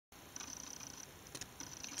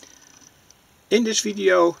In this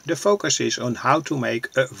video the focus is on how to make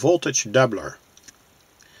a voltage doubler.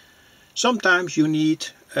 Sometimes you need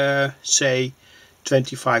say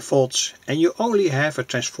 25 volts and you only have a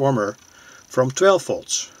transformer from 12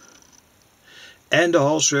 volts. And the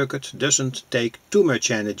whole circuit doesn't take too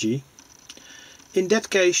much energy. In that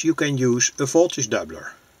case you can use a voltage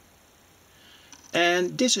doubler.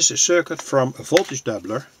 And this is a circuit from a voltage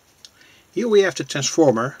doubler. Here we have the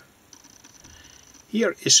transformer.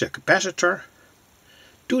 Here is a capacitor,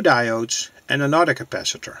 two diodes and another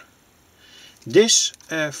capacitor. This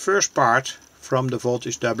first part from the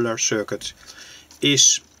voltage doubler circuit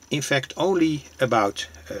is in fact only about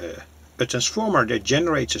a transformer that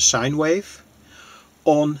generates a sine wave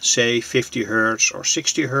on say 50 Hz or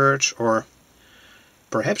 60 Hz or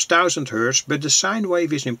perhaps 1000 Hz, but the sine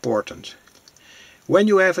wave is important. When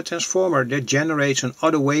you have a transformer that generates an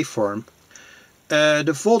auto waveform,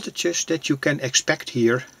 the voltages that you can expect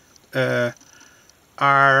here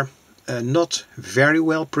are not very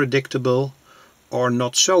well predictable or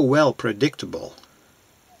not so well predictable.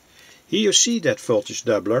 Here you see that voltage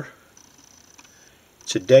doubler.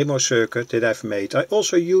 It's a demo circuit that I've made. I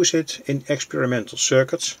also use it in experimental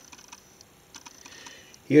circuits.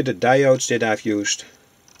 Here the diodes that I've used.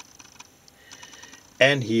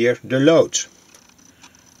 And here the load.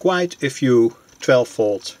 Quite a few 12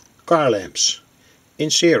 volt car lamps in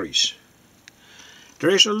series. There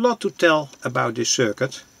is a lot to tell about this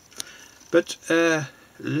circuit, but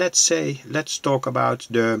let's talk about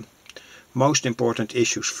the most important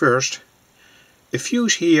issues first. A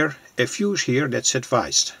fuse here, that's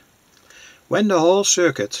advised. When the whole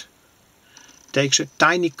circuit takes a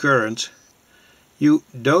tiny current, you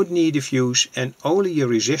don't need a fuse and only a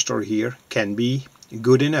resistor here can be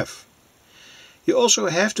good enough. You also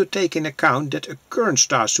have to take in account that a current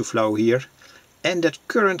starts to flow here and that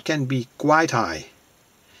current can be quite high.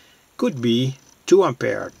 Could be 2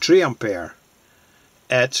 ampere, 3 ampere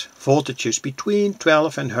at voltages between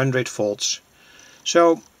 12 and 100 volts.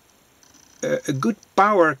 So a good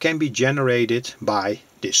power can be generated by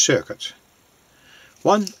this circuit.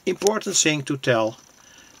 One important thing to tell,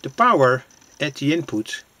 the power at the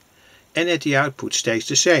input and at the output stays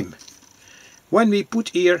the same. When we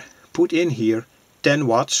put in here 10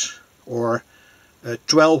 watts or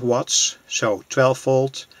 12 watts, so 12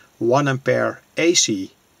 volt, 1 ampere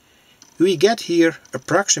AC, we get here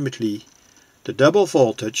approximately the double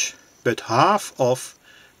voltage but half of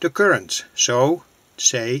the current, so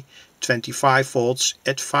say 25 volts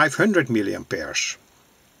at 500 milliamperes.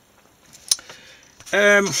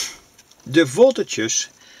 The voltages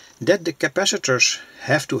that the capacitors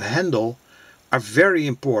have to handle are very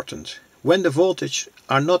important. When the voltage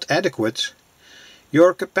are not adequate,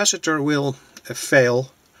 your capacitor will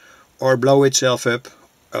fail or blow itself up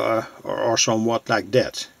or somewhat like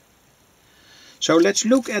that. So let's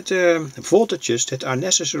look at the voltages that are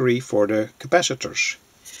necessary for the capacitors.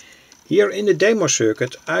 Here in the demo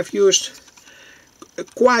circuit I've used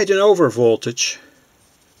quite an overvoltage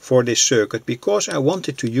for this circuit because I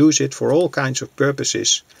wanted to use it for all kinds of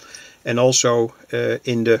purposes and also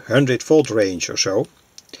in the 100 volt range or so.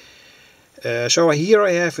 So here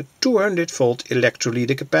I have a 200 volt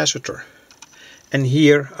electrolytic capacitor and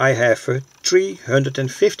here I have a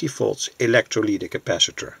 350 volts electrolytic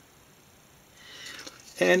capacitor.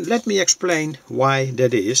 And let me explain why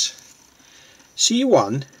that is.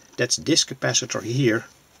 C1, that's this capacitor here,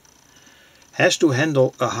 has to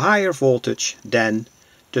handle a higher voltage than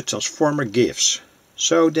the transformer gives.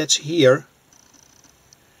 So that's here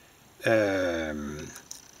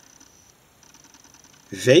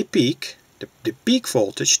V peak, the peak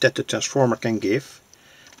voltage that the transformer can give.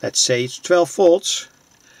 Let's say it's 12 volts,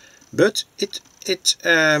 but it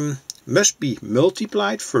must be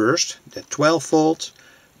multiplied first, that 12 volt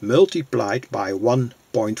multiplied by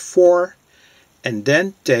 1.4 and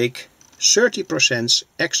then take 30%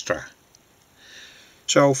 extra.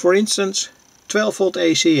 So for instance 12 volt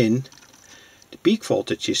AC in, the peak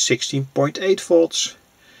voltage is 16.8 volts.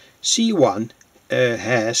 C1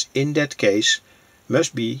 has in that case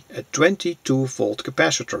must be a 22 volt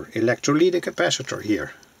capacitor, electrolytic capacitor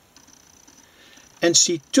here. And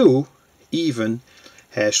C2 even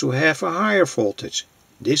has to have a higher voltage.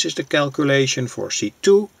 This is the calculation for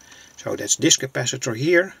C2, so that's this capacitor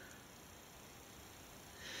here.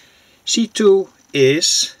 C2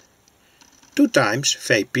 is 2 times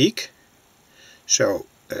V peak, so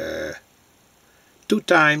 2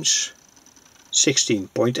 times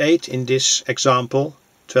 16.8 in this example,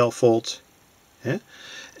 12 volt.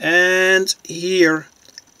 And here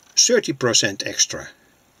 30% extra.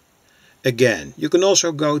 Again, you can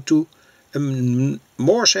also go to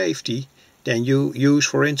more safety then you use,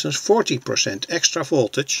 for instance, 40% extra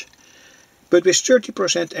voltage. But with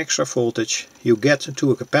 30% extra voltage you get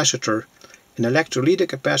to a capacitor, an electrolytic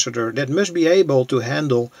capacitor, that must be able to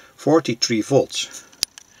handle 43 volts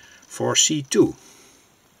for C2.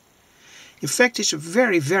 In fact, it's a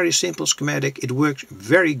very simple schematic. It works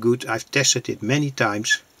very good. I've tested it many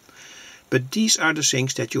times. But these are the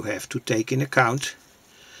things that you have to take in account.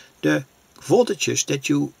 The voltages that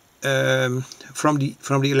you from the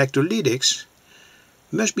electrolytics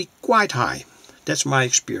must be quite high. That's my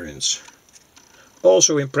experience.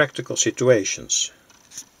 Also in practical situations.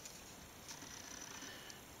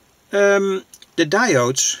 The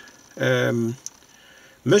diodes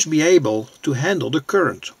must be able to handle the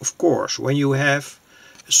current. Of course, when you have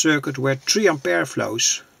a circuit where 3 ampere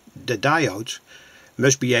flows, the diode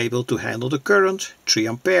must be able to handle the current, 3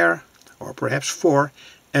 ampere or perhaps 4,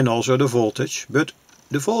 and also the voltage. But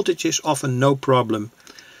the voltage is often no problem.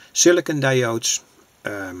 Silicon diodes,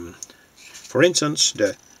 for instance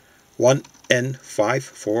the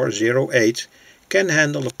 1N5408, can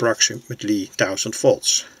handle approximately 1000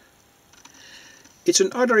 volts. It's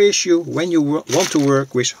another issue when you want to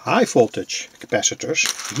work with high voltage capacitors.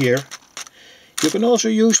 Here you can also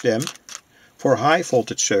use them for high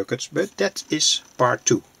voltage circuits, but that is part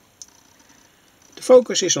 2. The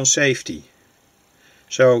focus is on safety,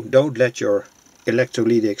 so don't let your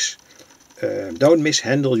electrolytics, don't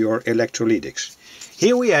mishandle your electrolytics.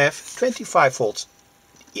 Here we have 25 volts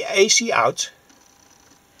AC out.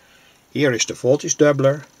 Here is the voltage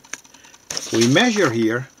doubler. We measure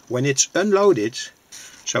here when it's unloaded,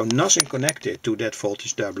 so nothing connected to that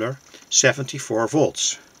voltage doubler, 74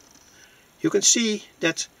 volts. You can see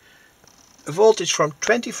that a voltage from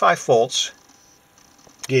 25 volts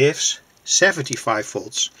gives 75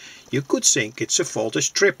 volts. You could think it's a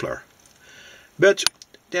voltage tripler. But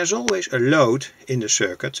there's always a load in the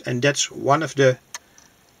circuit, and that's one of the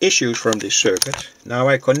issues from this circuit. Now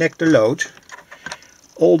I connect the load.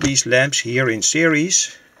 All these lamps here in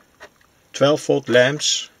series, 12 volt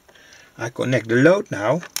lamps. I connect the load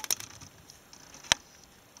now,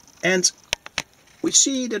 and we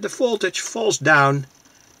see that the voltage falls down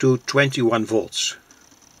to 21 volts.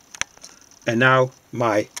 And now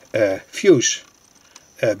my fuse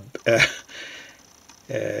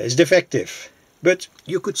is defective, but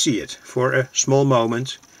you could see it for a small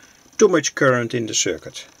moment. Too much current in the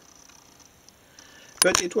circuit.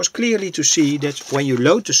 But it was clearly to see that when you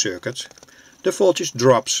load the circuit, the voltage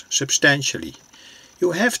drops substantially.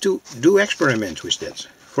 You have to do experiments with that.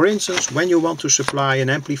 For instance, when you want to supply an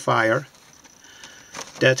amplifier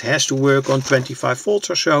that has to work on 25 volts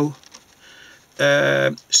or so,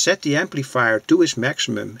 set the amplifier to its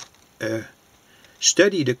maximum,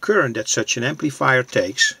 study the current that such an amplifier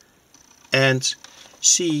takes, and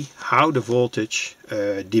see how the voltage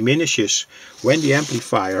diminishes when the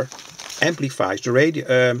amplifier amplifies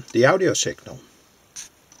the audio signal.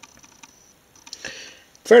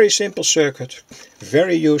 Very simple circuit,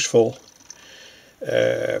 very useful.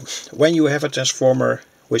 When you have a transformer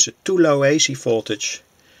with a too low AC voltage,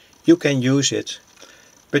 you can use it,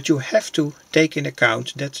 but you have to take in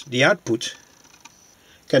account that the output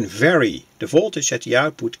can vary. The voltage at the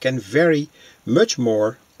output can vary much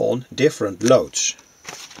more on different loads.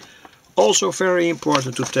 Also very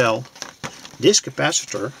important to tell, this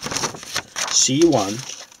capacitor C1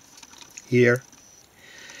 here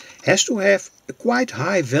has to have a quite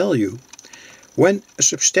high value when a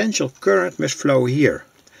substantial current must flow here.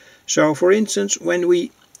 So for instance, when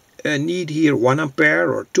we need here 1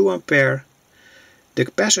 ampere or 2 ampere, the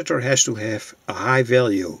capacitor has to have a high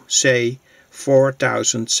value, say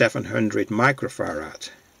 4700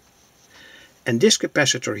 microfarad. And this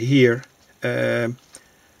capacitor here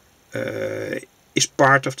is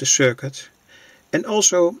part of the circuit, and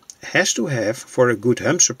also has to have, for a good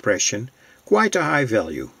hum suppression, quite a high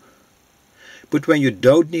value. But when you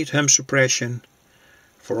don't need hum suppression,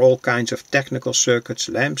 for all kinds of technical circuits,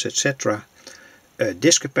 lamps, etc.,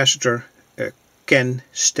 this capacitor can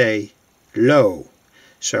stay low.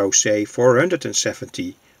 So say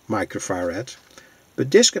 470 microfarad.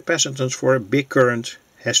 But this capacitance for a big current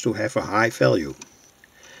has to have a high value.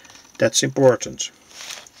 That's important.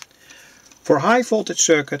 For high voltage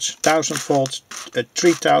circuits, 1000 volts,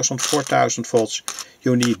 3000, 4000 volts,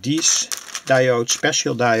 you need these diodes,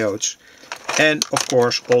 special diodes, and of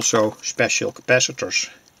course also special capacitors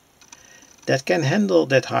that can handle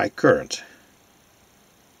that high current.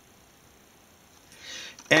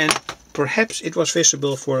 And perhaps it was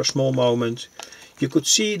visible for a small moment. You could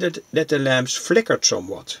see that the lamps flickered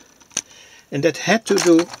somewhat. And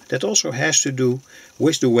that also has to do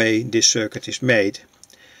with the way this circuit is made.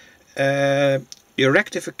 The the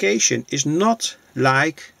rectification is not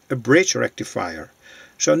like a bridge rectifier.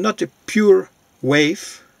 So not the pure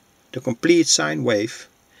wave, the complete sine wave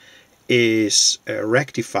is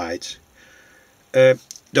rectified.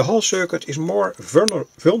 The whole circuit is more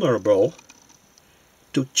vulnerable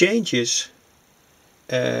to changes,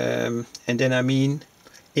 and then I mean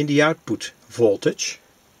in the output voltage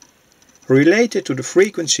related to the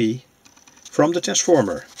frequency from the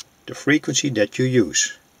transformer, the frequency that you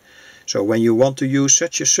use. So when you want to use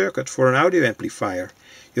such a circuit for an audio amplifier,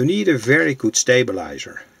 you need a very good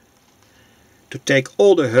stabilizer to take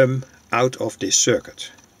all the hum out of this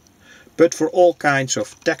circuit. But for all kinds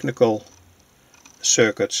of technical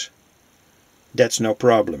circuits, that's no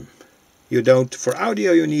problem. You don't, for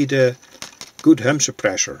audio you need a good hum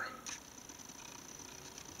suppressor.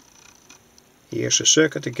 Here's a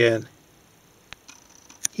circuit again.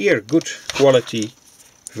 Here good quality,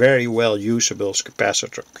 very well usable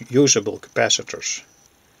capacitors.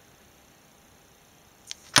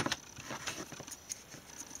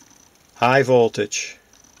 High voltage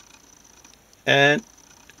and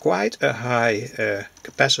quite a high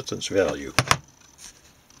capacitance value.